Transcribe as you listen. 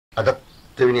අද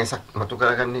දෙවෙනි ඇසක් මතු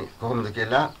කරගන්නේ කොහොමද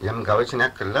කියලා යම්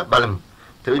ගවේෂණයක් කරලා බලමු.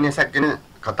 දෙවෙනි ඇසක් ගැන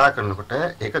කතා කරනකොට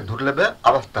ඒක දුර්ලභ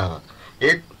අවස්ථාවක්.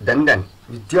 ඒ දැන්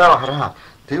විද්‍යාව හරහා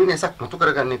දෙවෙනි ඇසක් මතු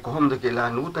කරගන්නේ කොහොමද කියලා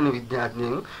නූතන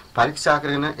විද්‍යාඥයන් පරීක්ෂා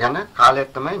කරන යන කාලයක්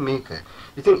තමයි මේක.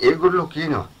 ඉතින් ඒගොල්ලෝ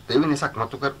කියනවා දෙවෙනි ඇසක්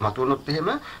මතු වුණොත් එහෙම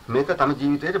මේක තම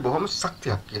ජීවිතේට බොහොම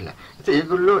ශක්තියක් කියලා. ඉතින්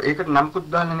ඒගොල්ලෝ ඒකට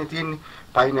නම්කුත් දාන්නනේ තියෙන්නේ.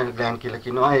 පයිනල් ග්ලෑන්ඩ් කියලා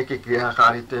කියනවා. ඒකේ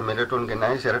ක්‍රියාකාරීත්වය මෙලටොන්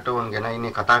ගැනයි සෙරටෝන්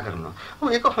ගැනයි කතා කරනවා.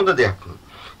 ඒක හොඳ දෙයක්.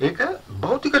 ඒක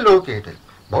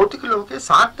භෞතික ලෝකයේ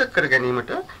සාර්ථක කර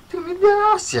ගැනීමට ඉතින් විද්‍යාව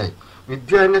අවශ්‍යයි.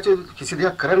 විද්‍යාව නැතුව කිසි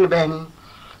දෙයක් කරන්න බෑනේ.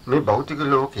 මේ භෞතික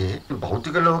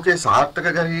ලෝකයේ සාර්ථක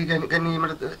කර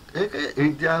ගැනීමට ඒක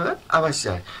විද්‍යාව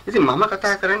අවශ්‍යයි. ඉතින් මම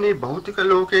කතා කරන්නේ භෞතික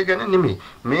ලෝකය ගැන නෙමෙයි.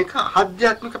 මේක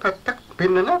ආධ්‍යාත්මික පැත්තක්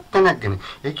පෙන්වන තැනක් ගැන.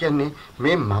 ඒ කියන්නේ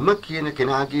මේ මම කියන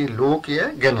කෙනාගේ ලෝකය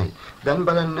ගැනයි. දැන්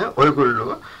බලන්න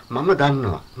ඔයගොල්ලෝ මම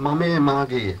දන්නවා. මමේ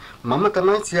මාගේ මම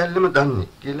තමයි සියල්ලම දන්නේ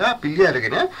කියලා පිළි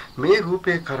අරගෙන මේ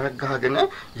රූපේ කරක් ගහගෙන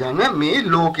යන මේ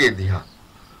ලෝකයේ දිහා.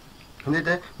 හරිද?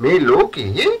 මේ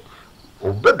ලෝකයේ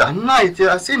ඔබ දන්නා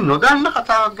ඉතිහාසයේ නොදන්න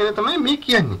කතාවක් ගැන තමයි මේ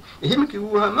කියන්නේ. එහෙම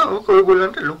කිව්වහම ඔක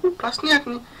ඔයගොල්ලන්ට ලොකු ප්‍රශ්නයක්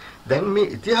නේ. දැන්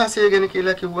මේ ඉතිහාසය ගැන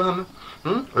කියලා කිව්වහම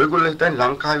ඔයගොල්ලෝ හිතන්නේ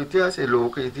ලංකාවේ ඉතිහාසය,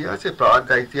 ලෝක ඉතිහාසය, ප්‍රාග්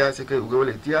ඉතිහාසික උගවල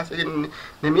ඉතිහාසය ගැන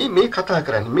නෙමෙයි මේ කතා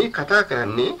කරන්නේ. මේ කතා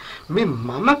කරන්නේ මේ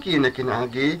මම කියන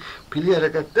කෙනාගේ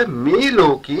පිළිඅරගත්ත මේ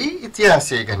ලෝකයේ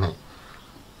ඉතිහාසය ගැනයි.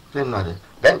 තේරුණාද?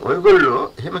 දැන් ඔයගොල්ලෝ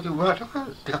එහෙම කිව්වට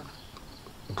ටිකක්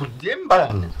බුද්ධියෙන්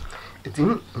බලන්න. ඉතින්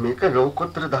මේක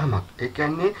ලෝකෝත්තර ධර්මයක්. ඒ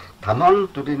කියන්නේ තමන්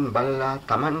තුලින් බලලා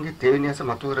තමන්ගේ තේවෙන යස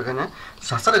මතුවරගෙන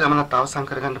සසර ගමනත් අවසන්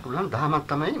කරගන්න පුළුවන් ධර්මයක්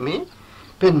තමයි මේ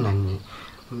පෙන්වන්නේ.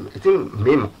 ඉතින්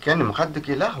මේ කියන්නේ මොකද්ද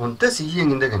කියලා හොඳ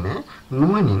සිහියෙන් ඉඳගෙන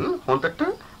නුවණින් හොඳට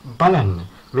බලන්න.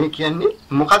 මේ කියන්නේ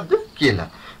මොකද්ද කියලා.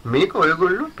 මේක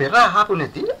ඔයගොල්ලෝ පෙර අහපු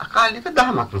නැති අකාලික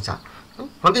ධර්මයක් නිසා.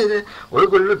 හොඳද?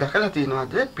 ඔයගොල්ලෝ දැකලා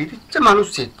තියෙනවද පිරිච්ච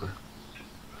මිනිස්සෙක්ව?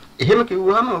 එහෙම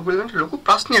කිව්වම ඔයගොල්ලන්ට ලොකු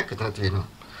ප්‍රශ්නයක් හිතන තියෙනවා.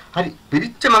 හරි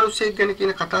පිරිච්ච මිනිස්සෙක් ගැන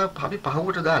කියන කතාව අපි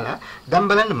පහුවට දාලා දැන්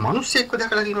බලන්න මිනිස්සෙක්ව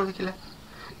දැකලා තියෙනවද කියලා.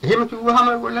 එහෙම කිව්වහම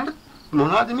ඔයගොල්ලන්ට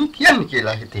මොනවද මේ කියන්නේ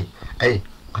කියලා හිතේ. ඇයි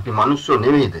අපි මිනිස්සු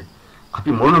නෙවෙයිද?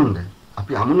 අපි මොනුන්ද?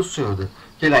 අපි අමනුෂ්‍යයෝද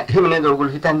කියලා එහෙම නේද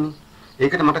ඔයගොල්ලෝ හිතන්නේ?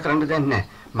 ඒකට මට කරන්න දෙයක් නැහැ.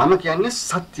 මම කියන්නේ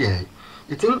සත්‍යයයි.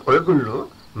 ඉතින් ඔයගොල්ලෝ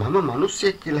මම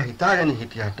මිනිස්සෙක් කියලා හිතාගෙන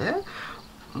හිටියට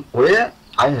ඔය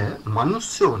අය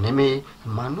මිනිස්සු නෙමේ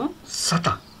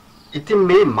මනුස්සතා. ඉතින්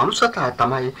මේ මනුස්සතා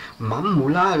තමයි මම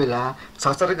මුලා වෙලා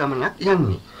සසර ගමනක්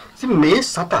යන්නේ. ඉතින් මේ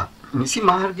සතා නිසි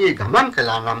මාර්ගයේ ගමන්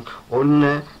කළා නම් ඔන්න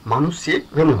මිනිස්සෙක්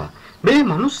වෙනවා. මේ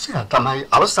මිනිස්සයා තමයි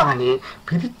අවසානයේ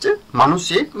පිරිච්ච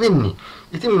මිනිසෙක් වෙන්නේ.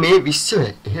 ඉතින් මේ විශ්වය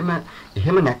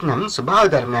එහෙම නැත්නම් ස්වභාව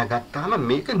ධර්මයක් ගත්තාම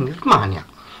මේක නිර්මාණයක්.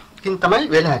 ඉතින් තමයි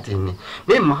වෙලා තියෙන්නේ.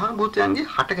 මේ මහා භූතයන්ගේ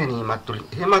හට ගැනීමත් තුලින්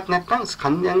එහෙමත් නැත්නම්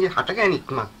ස්කන්ධයන්ගේ හට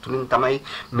ගැනීමත් තුලින් තමයි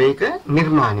මේක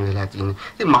නිර්මාණය වෙලා තියෙන්නේ.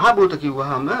 ඉතින් මහා භූත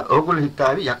කිව්වහම ඕගොල්ලෝ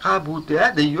හිතාවි යකා භූතය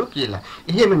දෙයියෝ කියලා.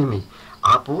 එහෙම නෙමෙයි.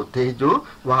 ආපෝ තේජෝ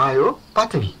වායෝ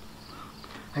පඨවි.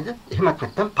 හරිද? එහෙමත්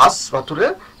නැත්නම් පස් වතුර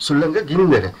සුළඟ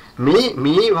ගින්දර.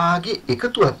 මේ වාගේ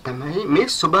එකතුවක් තමයි මේ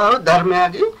ස්වභාව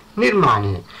ධර්මයාගේ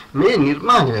නිර්මාණය. මේ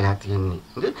නිර්මාණය වෙලා තියෙන්නේ.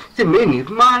 හරිද? ඉතින් මේ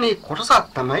නිර්මාණයේ කොටසක්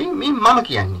තමයි මේ මම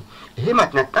කියන්නේ.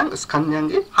 එහෙමත් නැත්නම්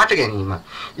ස්කන්ධයන්ගේ හට ගැනීම.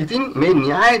 ඉතින් මේ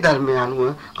න්‍යාය ධර්මය අනුව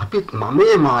අපි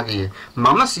මමයේ මාගේ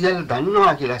මම සියල්ල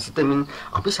දන්නවා කියලා සිතමින්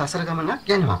අපි සසර ගමනක්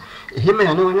යනවා. එහෙම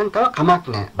යනවා නම් තව කමක්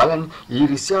නැහැ. බලන්න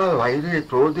ඊර්ෂ්‍යාව, වෛරය,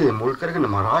 ක්‍රෝධය මුල් කරගෙන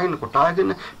මරාගෙන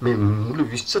කොටාගෙන මේ මුළු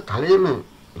විශ්ව තලයේම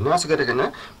විනාශ කරගෙන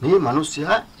මේ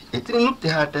මිනිස්සයා එතනිනුත්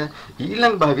එහාට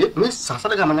ඊළඟ භවයේ මේ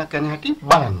සසර ගමනක් යන හැටි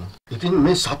බලන්න. ඉතින්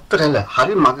මේ සතරල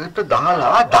හරි මගට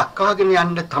දාලා දක්වාගෙන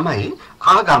යන්න තමයි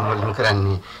ආගම් වලින්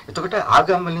කරන්නේ. එතකොට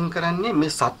ආගම් වලින් කරන්නේ මේ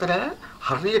සතර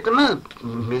හරියටම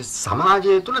මේ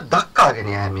සමාජය තුල දක්වාගෙන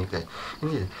යෑමේක.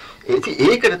 නේද?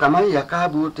 ඒකට තමයි යකා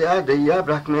භූතයා දෙයියා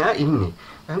බ්‍රහ්මයා ඉන්නේ.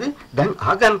 හරිද? දැන්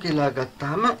ආගම් කියලා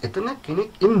ගත්තාම එතන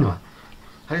කෙනෙක් ඉන්නවා.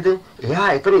 හරිද? එයා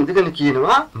එතන ඉඳගෙන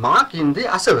කියනවා මා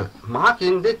කියන්නේ අසව, මා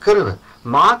කියන්නේ කරව,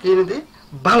 මා කියන්නේ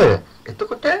බලය.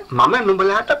 එතකොට මම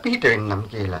නුඹලාට පිට වෙන්නම්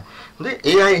කියලා. හොඳ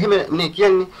ඒ අය එහෙම නේ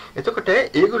කියන්නේ. එතකොට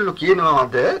ඒගොල්ලෝ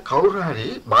කියනවාද කවුරු හරි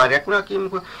බාරයක් වුණා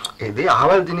කියමුකෝ. ඒ දේ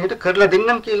අහවල් දිනේට කරලා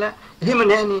දෙන්නම් කියලා. එහෙම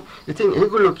නෑනේ. ඉතින්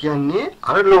ඒගොල්ලෝ කියන්නේ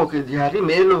අර ලෝකෙදී හරි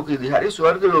මේ ලෝකෙදී හරි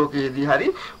ස්වර්ග ලෝකෙදී හරි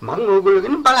මම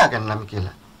ඕගොල්ලෝගෙන් බලා ගන්නම්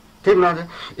කියලා. තේරුණාද?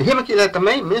 එහෙම කියලා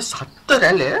තමයි මේ සත්‍ය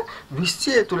රැළ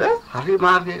විශ්වය තුල හරි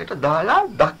මාර්ගයකට දාලා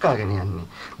දක්වාගෙන යන්නේ.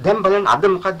 දැන් බලන්න අද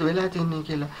මොකද්ද වෙලා තියෙන්නේ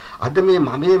කියලා. අද මේ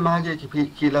මමේ මාගේ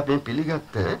කියලා මේ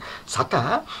පිළිගත්ත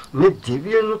සතා මේ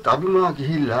දිව්‍යනුත් අභිමා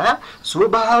ගිහිල්ලා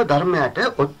ස්වභාව ධර්මයට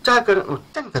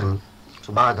ඔච්චම් කරමින්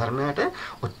ස්වභාව ධර්මයට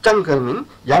ඔච්චම් කරමින්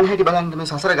යන හැටි බලන්න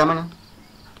මේ සසර ගමන.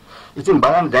 ඉතින්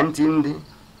බලන්න දැන් තියෙන්නේ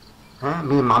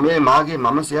මේ මමයේ මාගේ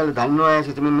මම සියල්ල දන්නවා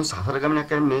සිතමින් මේ සසර ගමනක්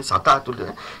කරන මේ සතා තුළ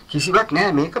කිසිවක්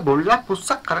නැහැ. මේක බොල්ලක්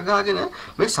පුස්සක් කරගාගෙන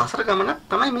මේ සසර ගමනක්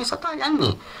තමයි මේ සතා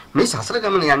යන්නේ. මේ සසර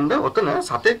ගමන යන්න ඔතන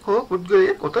සතෙක් හෝ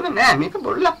පුද්ගලයෙක් ඔතන නැහැ. මේක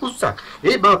බොල්ලක් පුස්සක්.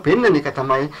 ඒ බව පෙන්වන එක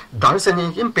තමයි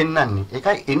දර්ශනයකින් පෙන්වන්නේ.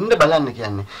 ඒකයි එන්න බලන්න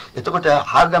කියන්නේ. එතකොට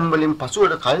ආගම් වලින්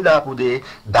පසුවට කල් දාපු දේ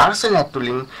දර්ශනයක්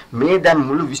තුළින් මේ දැන්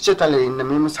මුළු විශ්වතලයේ ඉන්න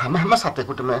මේ සමහම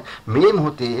සතෙකුටම මේ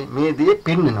මොහොතේ මේ දේ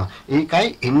පෙන්වනවා.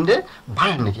 ඒකයි එන්න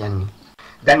බලන්න කියන්නේ.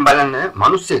 දැන් බලන්න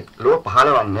මිනිස්සෙක් ලෝ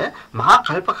පහළවන්න මහා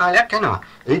කල්ප කාලයක් යනවා.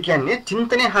 ඒ කියන්නේ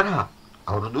චින්තනයේ හරහා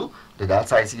අවුරුදු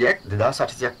 2600ක්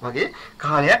 2800ක් වගේ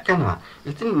කාලයක් යනවා.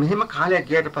 ඉතින් මෙහෙම කාලයක්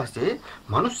ගියාට පස්සේ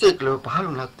මිනිස්සෙක් ලෝ පහළ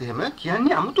වුණත් එහෙම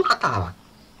කියන්නේ 아무තු කතාවක්.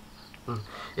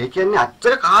 ඒ කියන්නේ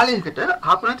අච්චර කාලයකට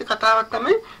ආපු නැති කතාවක්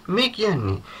තමයි මේ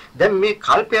කියන්නේ. දැන් මේ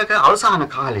කල්පයක අවසාන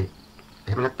කාලේ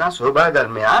එහෙම නැත්නම් ස්වභාව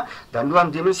ධර්මයා දඬුවම්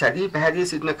දීමේ සැදී පැහැදී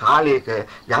සිටින කාලයක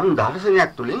යම්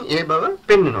දර්ශනයක් තුලින් ඒ බව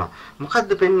පෙන්වනවා.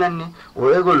 මොකද්ද පෙන්වන්නේ?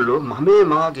 ඔයගොල්ලෝ මමේ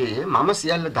මාගේ මම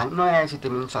සියල්ල දන්නවා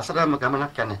සිතමින් සසරම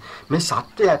ගමනක් යන මේ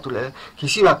සත්‍යය තුල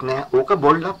කිසිවක් නැහැ. ඕක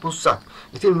බොල්ලා පුස්සක්.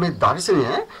 ඉතින් මේ දර්ශනය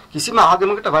කිසිම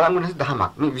ආගමකට වළංගු නැති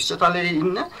ධමයක්. මේ විශ්වතලයේ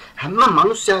ඉන්න හැම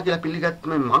මිනිස්සයා කියලා පිළිගත්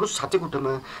මේ මනුස්ස සතෙකුටම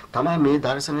තමයි මේ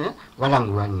දර්ශනය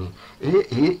වළංගු වන්නේ.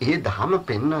 ඒ ධම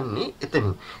පෙන්වන්නේ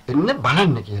එතනින්. එන්න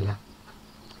බලන්න කියලා.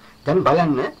 දැන්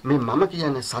බලන්න මේ මම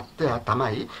කියන්නේ සත්‍යය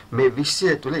තමයි මේ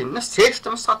විශ්වය තුල ඉන්න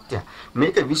ශ්‍රේෂ්ඨම සත්‍යය.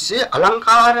 මේක විශ්වයේ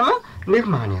අලංකාරම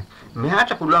නිර්මාණයක්.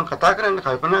 මෙයාට පුළුවන් කතා කරන්න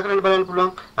කල්පනා කරන්න බලන්න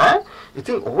පුළුවන්.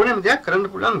 ඉතින් ඕනෑම දෙයක් කරන්න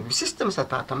පුළුවන් විශිෂ්ටම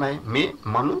සතා තමයි මේ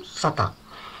මනුස්ස සතා.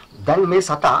 දැන් මේ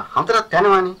සතා හතරක්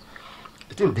යනවානේ.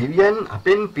 ඉතින් දෙවියන්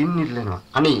අපෙන් පින් ඉල්ලනවා.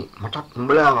 අනේ මට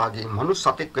උඹලා වගේ මනුස්ස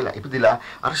සතෙක් වෙලා ඉපදිලා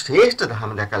අර ශ්‍රේෂ්ඨ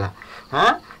ධර්ම දැකලා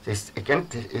ඒ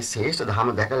කියන්නේ ඒ ශ්‍රේෂ්ඨ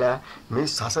ධර්ම දැකලා මේ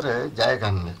සසර ජය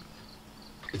ගන්න.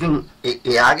 ඉතින්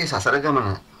එයාගේ සසර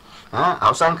ගමන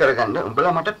අවසන් කරගන්න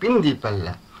උඹලා මට පින්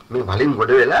දීපල්ලා. මේ වලින්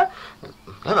ගොඩ වෙලා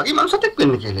වගේ මනුස්සයෙක්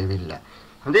වෙන්න කියලා ඉවිල්ලා.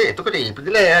 හොඳේ එතකොට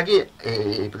ඉපදිලා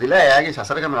එයාගේ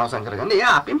සසර ගමන අවසන් කරගන්න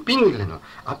එයා අපෙන් පින් ඉල්ලනවා.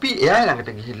 අපි එයා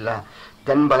ළඟට ගිහිල්ලා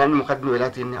දැන් බලන්න මොකද්ද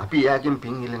වෙලා තියන්නේ. අපි එයාගෙන්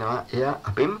පින් ඉල්ලනවා. එයා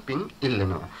අපෙන් පින්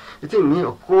ඉල්ලනවා. ඉතින් මේ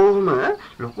ඔක්කොම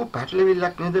ලොකු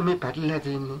පැටලෙවිල්ලක් නේද මේ පැටලලා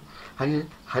තියෙන්නේ.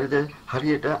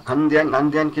 හරියට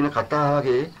අන්ධයන් කියන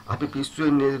කතාවගේ අපි පිස්සු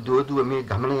වෙන්නේ දුව මේ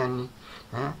ගමන යන්නේ.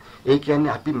 ඒ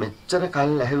කියන්නේ අපි මෙච්චර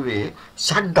කල් ඇහුවේ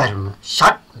ෂඩ්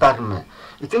ධර්ම.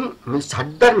 ඉතින් මේ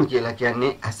ෂඩ් ධර්ම කියලා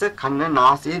කියන්නේ ඇස කන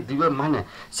නාසය දිව මන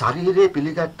ශරීරය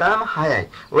පිළිගත්තාම 6යි.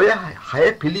 ඔය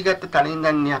 6 පිළිගත්ත තනින්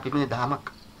ගන්නේ අපි මේ ධමයක්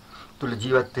තුල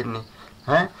ජීවත් වෙන්නේ.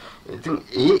 ඉතින්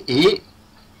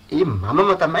ඒ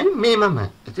මමම තමයි මේ මම.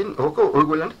 ඉතින් ඕක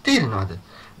ඔයගොල්ලන්ට තේරෙනවද?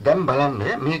 දැන් බලන්න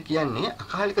මේ කියන්නේ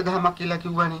අකාලික ධමයක් කියලා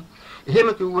කිව්වනේ. එහෙම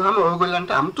කිව්වහම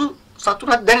ඔයගොල්ලන්ට 아무තු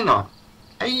සතුටක් දැනෙනවා.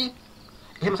 ඇයි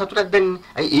එහෙම සතුටක් දැනෙන්නේ?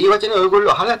 ඇයි ඒ වචනේ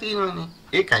ඔයගොල්ලෝ අහලා තියෙනවනේ.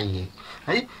 ඒකයි.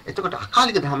 හරි? එතකොට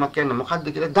අකාලික ධමයක් කියන්නේ මොකක්ද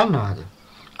කියලා දන්නවද?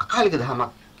 අකාලික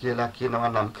ධමයක් කියලා කියනවා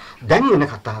නම් දැන් වෙන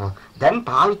කතාවක්. දැන්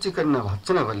පාවිච්චි කරන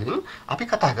වචන වලින් අපි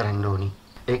කතා කරන්න ඕනේ.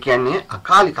 ඒ කියන්නේ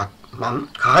අකාලිකක් නම්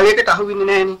කාලයකට අහු වෙන්නේ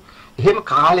නැහනේ. එහෙම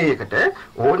කාලයකට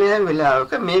ඕනෑම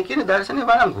වෙලාවක මේ කියන දර්ශනේ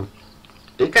වළංගු.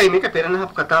 ඒකයි මේක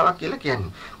පෙරණහපු කතාවක් කියලා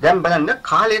කියන්නේ. දැන් බලන්න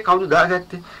කාලය කවුද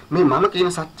දාගත්තේ? මේ මම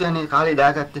කියන සත්‍යනේ කාලේ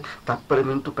දාගත්තේ. තත්පර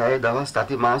මිනිත්තු පැය දවස්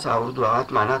සති මාස අවුරුදු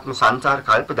ආත්ම අනාත්ම සංසාර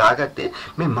කල්ප දාගත්තේ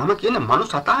මේ මම කියන මනු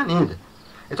සතා නේද?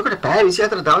 එතකොට පැය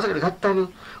 24 දවසකට ගත්තානේ.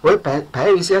 ওই පැය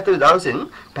 24 දවසෙන්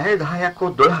පැය 10ක්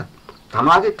හෝ 12ක්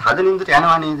තමාගේ තද නින්දට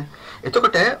යනවා නේද?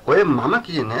 එතකොට ඔය මම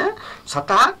කියන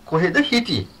සතා කොහෙද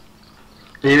හිටියේ?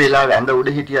 ඒ වෙලාවේ ඇඳ උඩ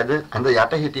හිටියද, ඇඳ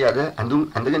යට හිටියද,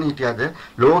 ඇඳගෙන හිටියද,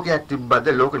 ලෝකයක් තිබ්බද,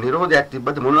 ලෝක නිරෝධයක්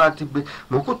තිබ්බද, මොනවද තිබ්බේ?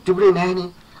 මොකුත් තිබුණේ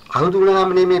නැහනේ.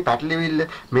 අවුදුනාමනේ මේ පැටලෙවිල්ල,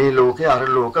 මේ ලෝකේ අර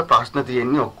ලෝක ප්‍රශ්න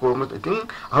තියෙන්නේ ඔක්කොම. ඉතින්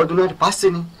අවුදුනාට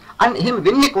පස්සේනේ. අන්න එහෙම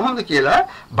වෙන්නේ කොහොමද කියලා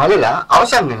බලලා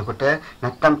අවසන් වෙනකොට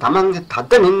නැත්තම් තමන්ගේ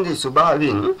තද නින්දේ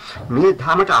ස්වභාවයෙන් මේ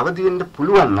ධාමයට අවදි වෙන්න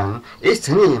පුළුවන් නම් ඒ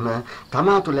ස්නේහම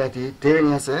තමා තුළ ඇති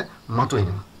තේවෙනස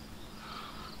මතුවෙනවා.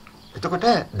 එතකොට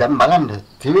දැන් බලන්න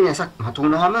තේවෙනසක් මතු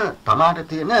වුණාම තමාට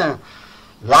තියෙන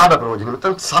ලාභ ප්‍රයෝජන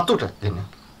නැත්තම් සතුට දෙන.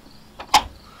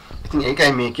 ඉතින්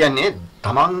ඒකයි මේ කියන්නේ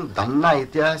තමන් දන්නා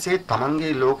ඉතිහාසයේ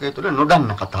තමන්ගේ ලෝකයේ තුල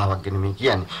නොදන්න කතාවක් ගැන මේ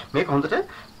කියන්නේ. මේක හොඳට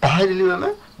පැහැදිලිවම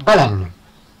බලන්න.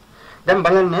 දැන්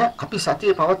බලන්න අපි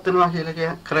සතිය පවත්වනවා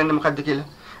කියලා කරන්නේ මොකද්ද කියලා.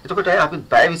 එතකොට අපි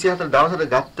පැය 24 දවසට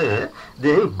ගත්ත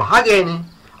දෙයින් භාගයනේ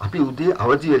අපි උදේ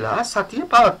අවදි වෙලා සතිය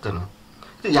පවත්වනවා.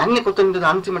 ඉතින් යන්නේ කොතනද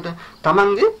අන්තිමට?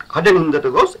 තමන්ගේ කඩ නින්දට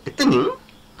ගොස් එතනින්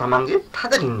තමන්ගේ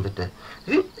තද නින්දට.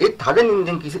 ඉතින් ඒ තද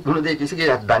නින්දෙන් මොන දෙයක් කිසි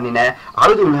කෙනෙක් දන්නේ නැහැ.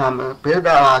 අවදි වුණාම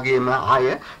පෙරදා වාගේම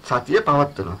ආය සතිය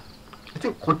පවත්වනවා.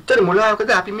 ඉතින් කොච්චර මුලාවකද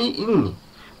අපි මේ ඉන්නේ?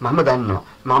 මම දන්නවා.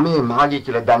 මම මාගේ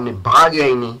කියලා දන්නේ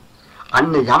භාගයයිනේ.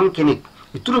 අන්න යම් කෙනෙක්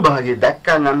ඉතුරු භාගය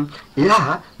දැක්කනම්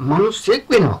එයා මිනිසෙක්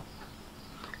වෙනවා.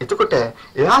 එතකොට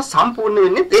එයා සම්පූර්ණ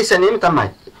වෙන්නේ දේශනේම තමයි.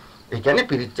 ඒ කියන්නේ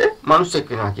පිරිච්ච මිනිසෙක්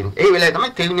වෙනවා කියන්නේ. ඒ වෙලාවේ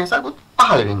තමයි තෙවෙනි අසකුත්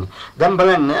පහළ වෙන්නේ. දැන්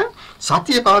බලන්න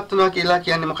සතිය පවත්වනවා කියලා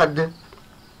කියන්නේ මොකද්ද?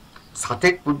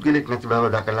 සතෙක් පුද්ගලෙක් නැති බව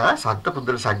දකලා සත්ත්ව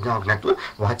පුද්ගල සංඥාවක් නැතුව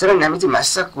වචන නැමැති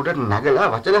මැස්සක් උඩට නැගලා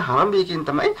වචන හාම්බීකින්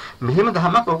තමයි මෙහෙම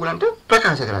ධමයක් ඕගලන්ට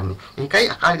ප්‍රකාශ කරන්නේ. ඒකයි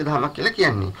අකාලික ධමයක් කියලා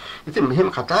කියන්නේ. ඉතින් මෙහෙම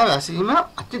කතාව ඇසීම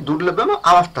අති දුර්ලභම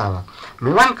අවස්ථාවක්.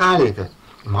 මෙවන් කාලයක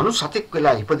මනුස්ස සතෙක්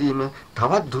වෙලා ඉපදීම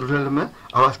තවත් දුර්ලභම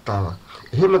අවස්ථාවක්.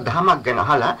 එහෙම ධමයක් ගැන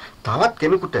අහලා තවත්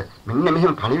කෙනෙකුට මෙන්න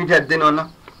මෙහෙම පණිවිඩයක් දෙනවනම්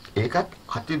ඒකත්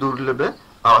අති දුර්ලභ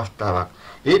අවස්ථාවක්.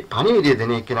 ඒ පණිවිඩය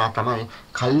දෙන කෙනා තමයි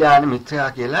කල්යාණ මිත්‍රයා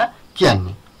කියලා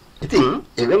කියන්නේ. ඉතින්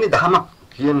එවැනි ධමයක්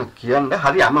කියන්න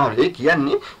හරි අමාරුයි.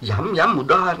 කියන්නේ යම්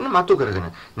උදාහරණ මතු කරගෙන.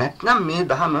 නැත්නම් මේ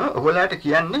ධම ඔයගොල්ලන්ට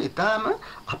කියන්න ඉතාම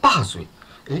අපහසුයි.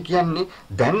 ඒ කියන්නේ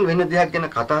දැන් වෙන දෙයක් ගැන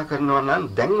කතා කරනවා නම්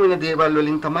දැන් වෙන දේවල්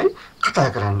වලින් තමයි කතා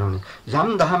කරන්න ඕනේ. යම්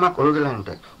ධමයක් ඔයගොල්ලන්ට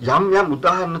යම්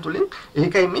උදාහරණ තුලින්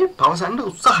ඒකයි මේ පවසන්න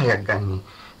උත්සාහයක් ගන්න.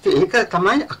 ඒක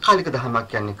තමයි අකාලික ධමයක්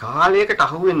කියන්නේ. කාලයකට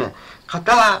අහුවෙන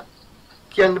කතා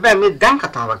කියන්න බෑ. මේ දැන්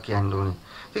කතාවක් කියන්න ඕනේ.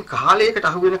 ඉතින් කාලයකට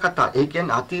අහුවෙන කතා, ඒ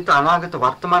කියන්නේ අතීත අනාගත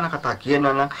වර්තමාන කතා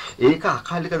කියනවා නම් ඒක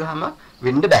අකාලික ධමයක්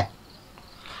වෙන්න බෑ.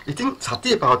 ඉතින්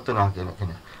සතිය පවත්වනවා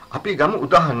කියන අපි ගමු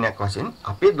උදාහරණයක් වශයෙන්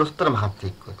අපේ දොස්තර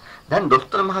මහත්තයෙක්ව. දැන්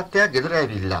දොස්තර මහත්තයා ගෙදර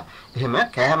ඇවිල්ලා එහෙම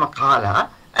කෑම කාලා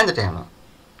ඇඳට යනවා.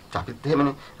 අපිත්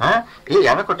එහෙමනේ. ඒ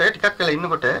යනකොට ටිකක් වෙලා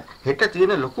ඉන්නකොට හෙට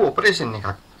තියෙන ලොකු ඔපරේෂන්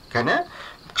එකක් ගැන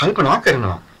කල්පනා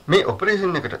කරනවා. මේ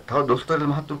ඔපරේෂන් එකට තව දොස්තර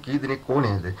මහත්තු කී දෙනෙක්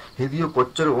ඕනේද? හෙදිය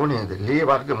කොච්චර ඕනේද? ලේ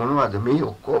වර්ග මොනවද? මේ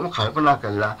ඔක්කොම කල්පනා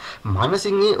කරලා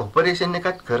මනසින් මේ ඔපරේෂන්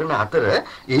එකක් කරන අතර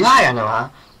එයා යනවා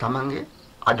තමන්ගේ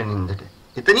අඩනින්දට.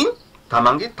 එතනින්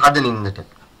තමන්ගේ තදනින්දට.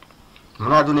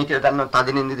 මොනවද උනේ කියලා දන්නව?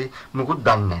 තදනින්දදී මුකුත්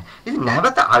දන්නේ නැහැ. ඉතින්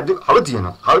නැවත අවදි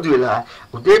වෙනවා. අවදි වෙලා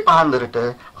උදේ පාන්දරට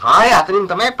ආය අතනින්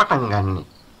තමයි පටන් ගන්නෙ.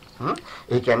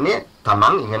 ඒ කියන්නේ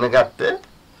තමන් ඉගෙනගත්ත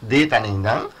දේ තැන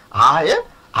ඉඳන් ආය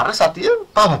අර සතිය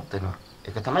පවත්වනවා.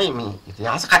 ඒක තමයි මේ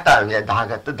ඉතිහාස කතාවේ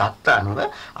දාගත්ත දත්ත අනුව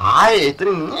ආයේ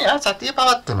එතනින් එයා සතිය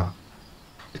පවත්වනවා.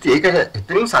 ඉතින් ඒක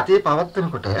එතනින් සතිය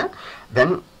පවත්වනකොට දැන්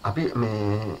අපි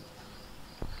මේ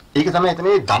ඒක තමයි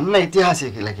එතනේ දන්න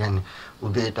ඉතිහාසය කියලා කියන්නේ.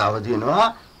 උදේට අවදි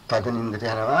වෙනවා, තදනින්දට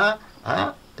යනවා,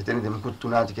 එතනදී මුකුත්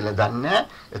උනාද කියලා දන්නේ.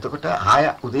 එතකොට ආය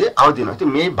උදේ අවදි වෙනවා.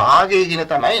 ඉතින් මේ භාගයේ කියන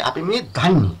තමයි අපි මේ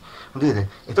දන්නේ. හරිද?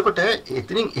 එතකොට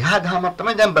එතනින් එහා දහමක්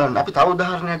තමයි දැන් බලන්න. අපි තව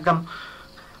උදාහරණයක් ගමු.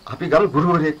 අපි ගමු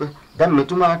ගුරුවරයෙක්. දැන්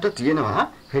මෙතුමාට තියෙනවා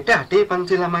හෙට 8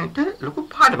 පන්ති ළමයින්ට ලොකු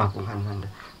පාඩමක් උගන්වන්න.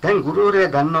 දැන්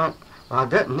ගුරුවරයා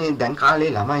දන්නවාද මේ දැන්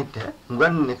කාලේ ළමයින්ට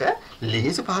උගන්වන එක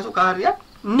ලේසි පහසු කාර්යයක්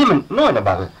නොවන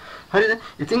බව. හරිද?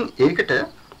 ඉතින් ඒකට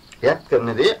එයත් කරන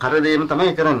දේ අර දේම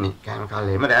තමයි කරන්නේ. කෑම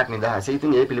කාලේම රැට නිදාසේ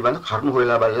ඉතින් ඒ පිළිබඳ කරුණු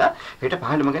හොයලා බලලා හෙට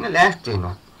පාඩම ගැන ලෑස්ති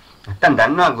වෙනවා. නැත්තම්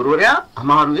දන්නවා ගුරුවරයා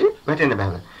අමාරුවේ වැටෙන්න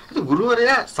බෑ. ඉතින්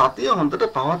ගුරුවරයා සතිය හොඳට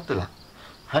පවත්වලා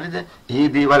හරිද? මේ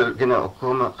දේවල් ගැන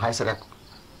ඔක්කොම ආයසරයක්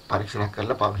පරීක්ෂණයක්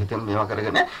කරලා හිතෙන් මේවා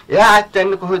කරගෙන එයා ආයෙත්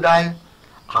යන්නේ කොහොමද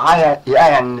එයා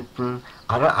යන්නේ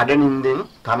අර අඩනින්දෙන්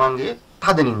තමන්ගේ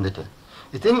තදනින්දට.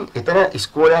 ඉතින් එතන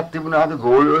ඉස්කෝලයක් තිබුණාද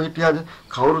ගෝලයෝ හිටියාද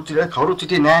කවුරුත්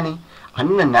හිටියේ නෑනේ.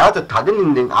 අන්න නැවත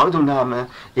තදනින්දෙන් අවදි වුණාම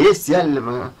ඒ සියල්ලම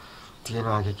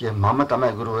තියනවා කිය මම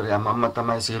තමයි ගුරුවරයා මම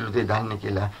තමයි සියලු දේ දන්නේ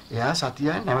කියලා එයා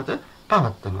සතිය නැවත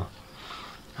පවත්වනවා.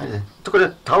 හරිද?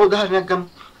 එතකොට තව උදාහරණයක් ගමු.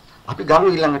 අපි ගමු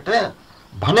ඊළඟට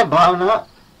බණ භාවනා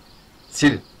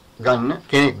සිල් ගන්න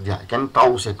කෙනෙක් දිහා. කියන්නේ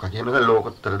තවුසෙක් වගේ. එහෙම නැත්නම්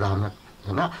ලෝකෝත්තර ධර්මයක්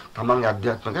වෙන තමන්ගේ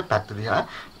අධ්‍යාත්මික පැත්ත දිහා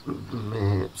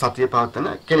මේ සතිය පවත්වන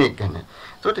කෙනෙක් ගැන.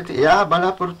 ඒකට ඉතින් එයා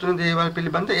බලාපොරොත්තු වෙන දේවල්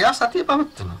පිළිබඳ එයා සතිය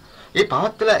පවත්වනවා. ඒ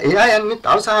පවත්වලා එයා යන්නේ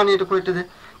අවසානයේට කොහෙටද?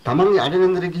 තමන්ගේ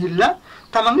අඩනින්දට ගිහිල්ලා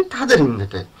තමන්ගේ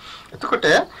තදනින්දට. එතකොට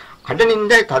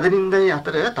අඩනින්දයි තදනින්දයි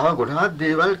අතර තව ගොඩාක්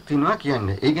දේවල් තියෙනවා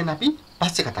කියන්නේ. ඒ ගැන අපි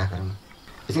පස්සේ කතා කරමු.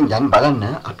 ඉතින් දැන් බලන්න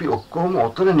අපි ඔක්කොම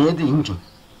ඔතන නේද ඉන්නේ.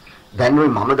 දැන් ඔය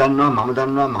මම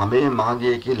දන්නවා මමේ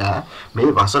මාගේ කියලා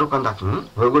මේ වසරු කඳක්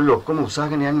ඔයගොල්ලෝ ඔක්කොම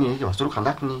උසාගෙන යන්නේ ඒක වසරු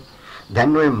කඳක් නේ.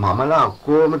 දැන් ඔය මමලා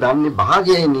ඔක්කොම දන්නේ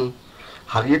භාගයයිනේ.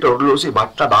 හරියට ඔරලෝසුවේ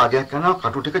බට්ට භාගයක් කරනවා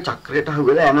කටු ටික චක්‍රයට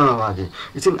හුවෙලා යනවා වගේ.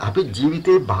 ඉතින් අපි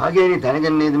ජීවිතේ භාගයනේ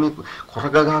දැනගන්නේ නේද මේ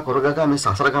කොරගගා මේ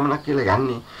සසර ගමනක් කියලා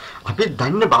යන්නේ. අපි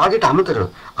දන්න භාගයට අමතරව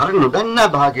අර නොදන්නා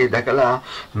භාගය දැකලා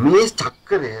මේ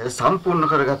චක්‍රය සම්පූර්ණ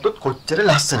කරගත්තොත් කොච්චර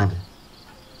ලස්සනද.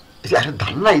 ඉතින් අර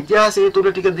දන්න ඉතිහාසයේ තුල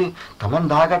ටිකදී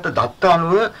Taman දාගත්ත දත්ත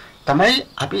අනුව තමයි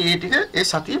අපි මේ ටික ඒ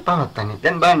සතිය පවත්න්නේ.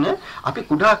 දැන් බලන්න අපි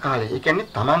කුඩා කාලේ, ඒ කියන්නේ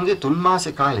Tamanගේ 3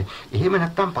 මාසේ කාලේ, එහෙම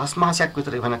නැත්නම් 5 මාසයක්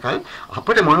විතර වෙනකල්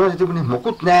අපිට මොනවද තිබුණේ?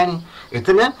 මොකුත් නැහනේ.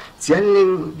 එතන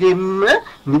සියල්ලෙන්ගෙම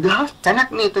නිදහස්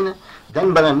තැනක් නේ එතන.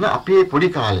 දැන් බලන්න අපි පොඩි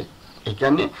කාලේ ඒ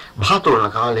කියන්නේ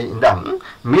භාතෝලන කාලේ ඉඳන්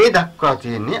මේ දක්වා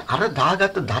තියෙන්නේ අර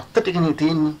දාගත්ත දත්ත ටිකනේ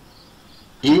තියෙන්නේ.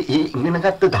 ඒ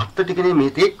ඉගෙනගත්ත දත්ත ටිකනේ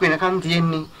මේ තෙක් වෙනකන්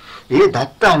තියෙන්නේ. ඒ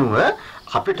දත්ත අනුව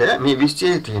අපිට මේ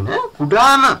විශ්වයේ තියෙන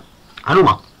කුඩාම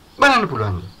අණුවක් බලන්න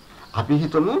පුළුවන්. අපි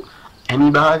හිතමු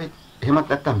ඇමිබාවේ එහෙමත්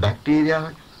නැත්නම්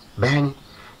බැක්ටීරියාවේ බෑනේ.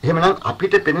 එහෙමනම්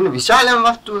අපිට පෙනෙන විශාලම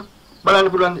වස්තුව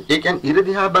බලන්න පුළුවන්ද? ඒ කියන්නේ ඉර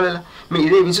දිහා බලලා මේ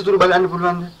ඉරේ විසිතුරු බලන්න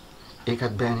පුළුවන්ද?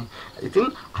 ඒකත් බෑනේ. ඉතින්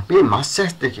අපේ මස්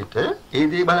ඇස් දෙකට ඒ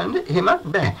දේ බලන්න එහෙමත්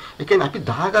බෑ. ඒ කියන්නේ අපි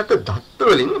දාගත්ත දත්ත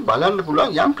වලින් බලන්න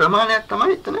පුළුවන් යම් ප්‍රමාණයක්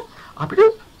තමයි එතන අපිට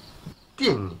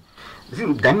තියෙන්නේ.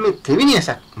 ඉතින් දැන් මේ තෙවෙනි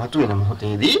ඇසක් මතුවෙන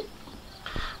මොහොතේදී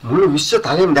මුළු විශ්ව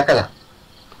තලයෙන් දැකලා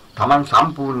Taman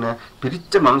සම්පූර්ණ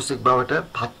පිරිච්ච මිනිසෙක් බවට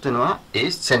පත් වෙනවා ඒ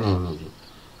ශරණේදී.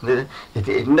 නේද?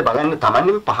 ඉතින් එන්න බලන්න Taman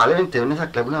 15 වෙනි තෙවෙනි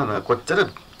ඇසක් ලැබුණාම කොච්චර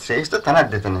ශ්‍රේෂ්ඨ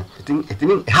තැනක්ද එතන. ඉතින්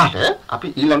එතනින් එහාට අපි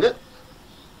ඊළඟ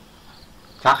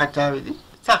සාකච්ඡාවේදී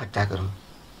සාකච්ඡා කරමු.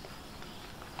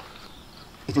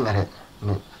 ඉතින් අර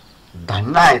මේ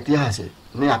දන්නා ඉතිහාසය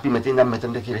නේ අපි මෙතෙන්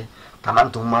මෙතනට කිරේ.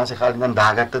 Taman 3 මාස කාලේ ඉඳන්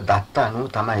දාගත්ත දත්ත අනුව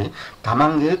තමයි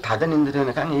Tamanගේ තද නින්දට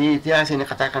වෙනකන් ඒ ඉතිහාසයනේ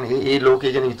කතා කරන්නේ. ඒ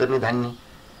ලෝකයේ ගැන විතරනේ දන්නේ.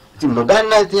 ඉතින්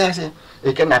නොදන්නා ඉතිහාසය.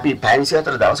 ඒ කියන්නේ අපි පැය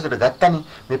 24 දවසකට ගත්තනේ.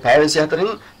 මේ පැය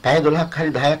 24න් පැය 12ක්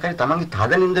හරි 10ක් හරි Tamanගේ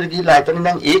තද නින්දට ගිහිල්ලා එතන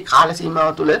ඉඳන් ඒ කාල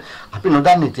සීමාව තුළ අපි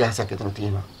නොදන්න ඉතිහාසයක් එතන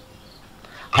තියෙනවා.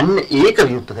 අන්න ඒක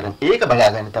විවෘත කරන් ඒක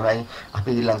බලාගන්න තමයි අපි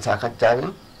ඊළඟ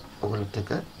සාකච්ඡාවෙන් ඔයගොල්ලොත්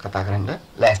එක්ක කතා කරන්න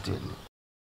ලෑස්ති වෙන්නේ.